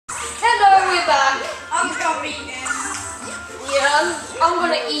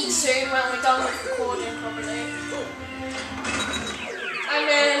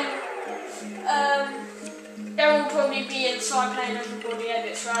start playing everybody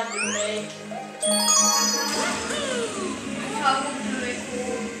edits randomly.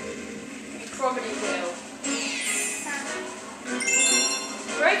 You probably will.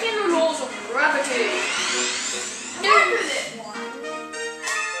 Breaking the laws of gravity.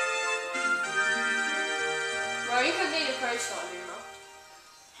 Well, you could lead a co-star, you know.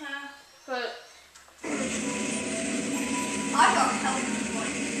 But I got help.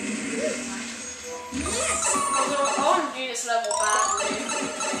 I want to do this level badly.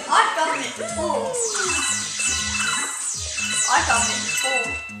 I've done it before.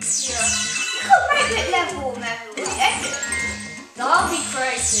 Yeah. You could make it level edit. That'll be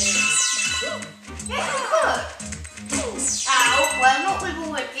crazy. Yeah, you could. Ow. Well, not with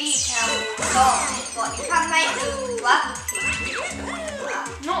all the details started, but you can make the gravity.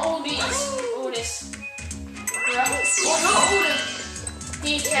 Not all this, not all the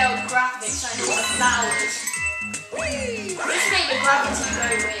detailed graphics and all the flowers. Just make the gravity go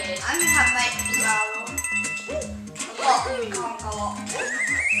weird. And you can make the flower. But we can't go up.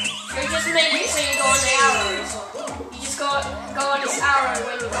 So just make it so you go on the arrow or something. You just go on this arrow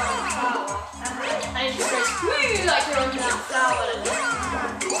when you go on the flower. And it just goes woo like you're on that flower.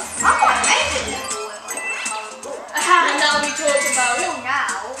 I quite made it level when And now we talked about it.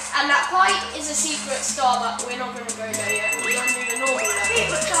 now. And that pipe is a secret star, but we're not going to go there yet. We're going to do the normal level.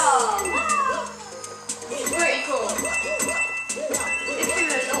 Secret star. It's pretty cool. This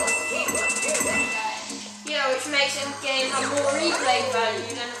is a lot of secrets. Yeah, which makes the game have more replay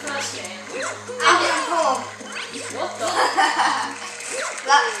value than the first game. And it's Tom. What the?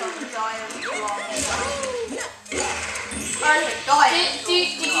 That's some giant rock. Did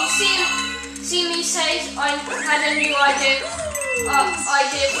you see me say I had a new idea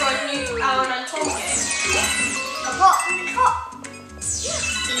for a new Alan and Tom game?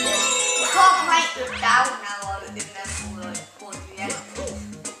 We can't make them down now in them for the end.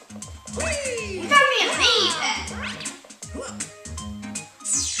 You don't need me then.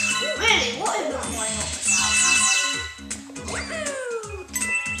 Really, what is the point of the down now?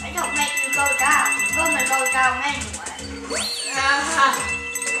 They don't make you go down. You're gonna go down anyway.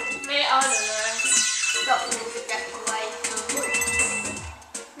 I don't know. Stop all the decoration.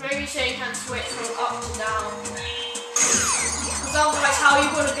 Maybe so you can switch from up to down. Because otherwise, how are you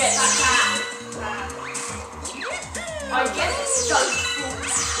going to get that cat? I get it. So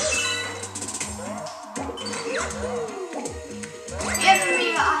the other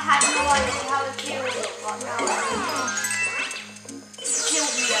thing that I had no idea how to kill it, but now I know. It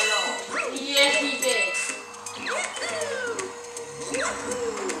killed me a lot. Yes, he did.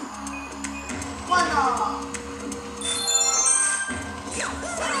 One up.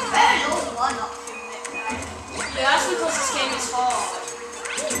 Very long one up, isn't it, guys? Yeah, that's because this game is hard.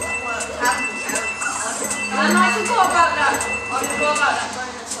 Well, it can be very hard. And I forgot about that.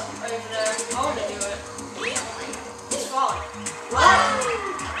 Bonus over there. I want to do it. It's fun. I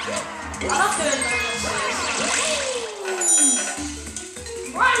love doing bonuses.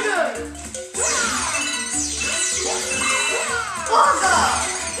 Random! Bugger!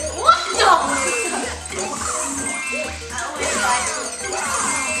 What the? I always like it.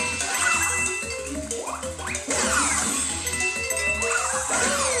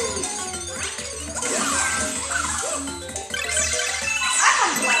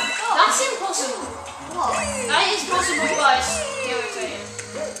 That's impossible. What? That is possible by irritating.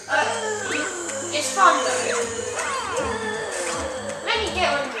 It's fun though. Let me get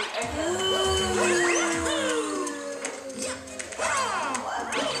on me.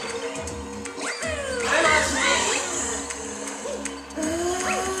 Don't ask me.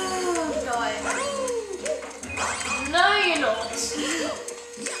 No, you're not. You're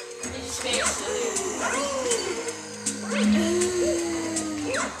just being silly.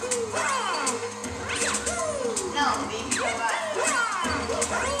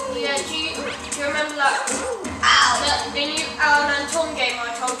 Yeah, do you remember that? The new Alan and Tom game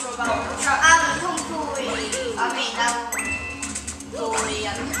I told you about? Alan and Tom story.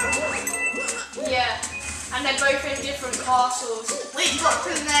 Yeah, and they're both in different castles. We've got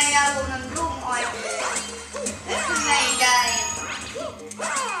too many Alan and Tom ideas. There's too many games.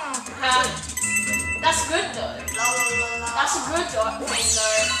 That's good though. La, la, la, la. That's a good thing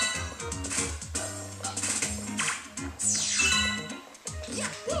though.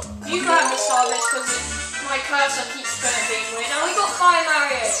 You grab the service because my cursor keeps being weird. And we got Fire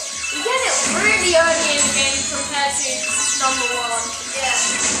Mario. You get it really early in the game compared to number 1. Yeah.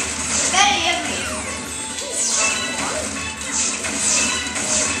 Very early.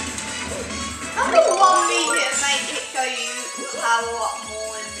 Number 1 means it make it so you power up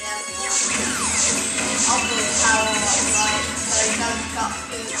more in level. I'll power up right. they don't got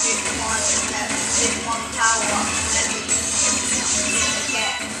to this one power up and then we use it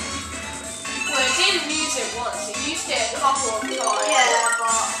again. Well, it didn't use it once, it used it a couple of times. Yeah,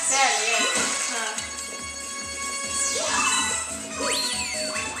 but Barely.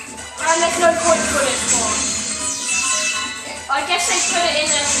 And there's no point for this one. I guess they put it in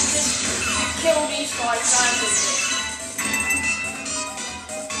there to just kill these guys randomly.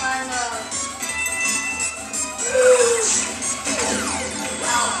 I know.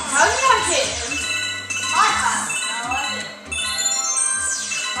 How did I hit him? I have no idea.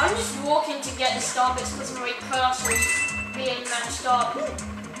 I'm just walking to get the star bits because my cursor is being matched up.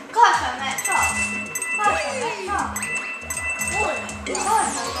 Guys, I messed up. Okay,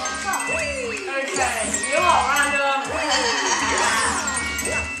 you are random.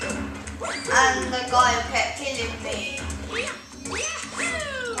 And the guy who kept killing me.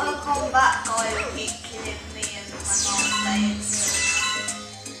 I'll come back, guy who keeps killing me and I'm not staying here.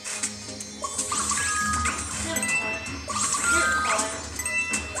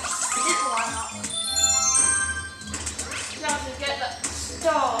 Now to get that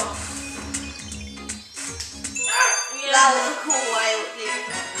star. That was a cool way of doing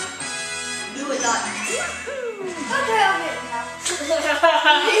it. You were like, okay, I'll hit now.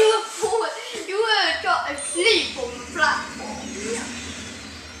 You were got asleep on the platform.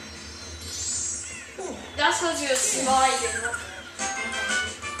 That's because you're sliding.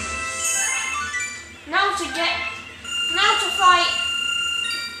 Now to fight.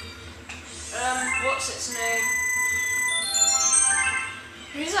 What's its name?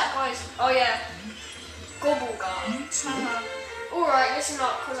 Who's that guy? Oh yeah, Gobblegut. Alright, listen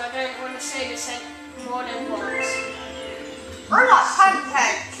up, because I don't want to say this more than once. I like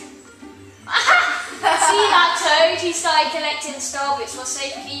pancakes. See that toad? He started collecting star bits for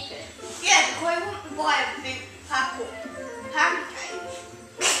safekeeping. Yeah, because I want to buy a big pack of pancakes.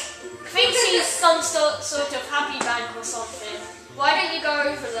 Thinks he's some sort of happy bank or something. Why don't you go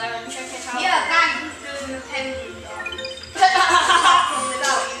over there and check it out? Yeah, bank was doing the penguin dance.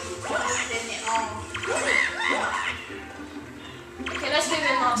 Without you putting it on. Okay, let's do the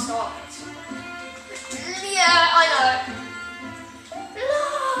last start. Yeah, I know.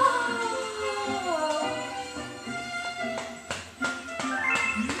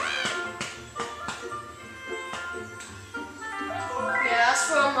 Yeah, that's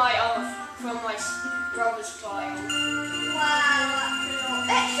from my brother's file. Wow,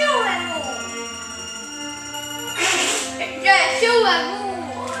 let's show them all. Yeah, show them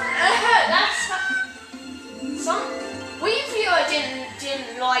all. That's some. We viewer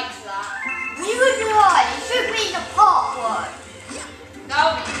didn't like that. We would lie. It should be the part one. That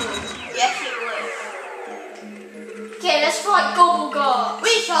would be cool. Yes, it would. Okay, let's fight Gobblegut.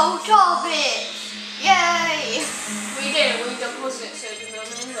 We sold Jarvis. Yay! We did. We deposited them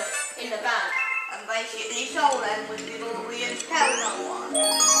in the bank. And basically sold them with the all we didn't tell no one.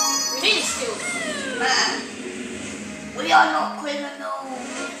 We didn't steal them. We are not criminals.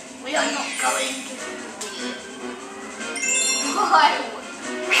 We are not going to do this. Why would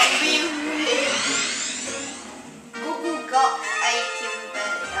we really? Gobblegut ate him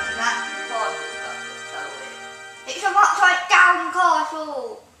belly and that's what got to show it. It's a upside down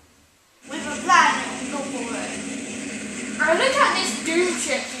castle with a planet on top of it. Oh, look at this doom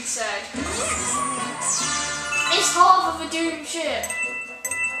ship, he said. It's half of a doom ship.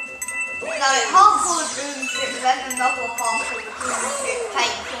 No, it's half full of doom ship, then another half of the doom ship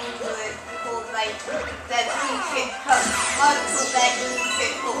takes onto it before their doom ship most of their doom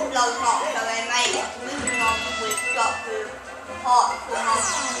ship got blown up, so they made a new one with got the parts from a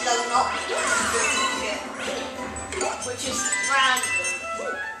blown up doom ship. Which is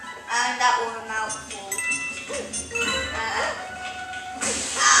random. And that was a mouthful.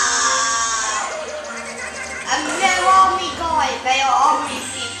 And they're army guys, they are army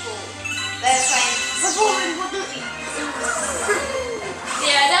people. They're saying, performing for duty.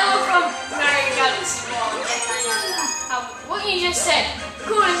 Yeah, they were from Mario Galaxy 1. Yes, I know that. What you just said,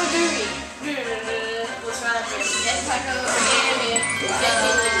 calling for duty. Was random. Yes, I know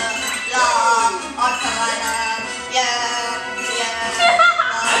Yeah. La, Arcana, yeah, la.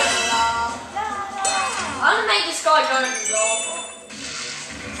 I'm gonna make this guy go in the lava.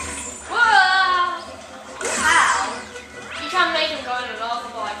 Whoa! How? You can make him go in the lava,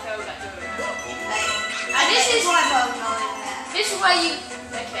 but I failed at doing it. Okay. And this is why I'm not in there. This is where you.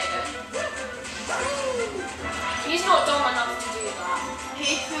 Okay then. He's not dumb enough to do that.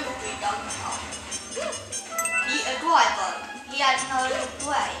 He should be dumb enough. He's a driver. He has no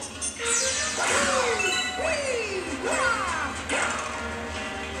brain.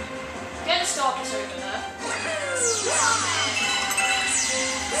 Get the star piece over there.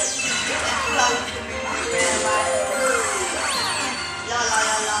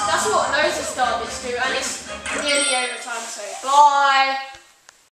 nearly over time, so bye.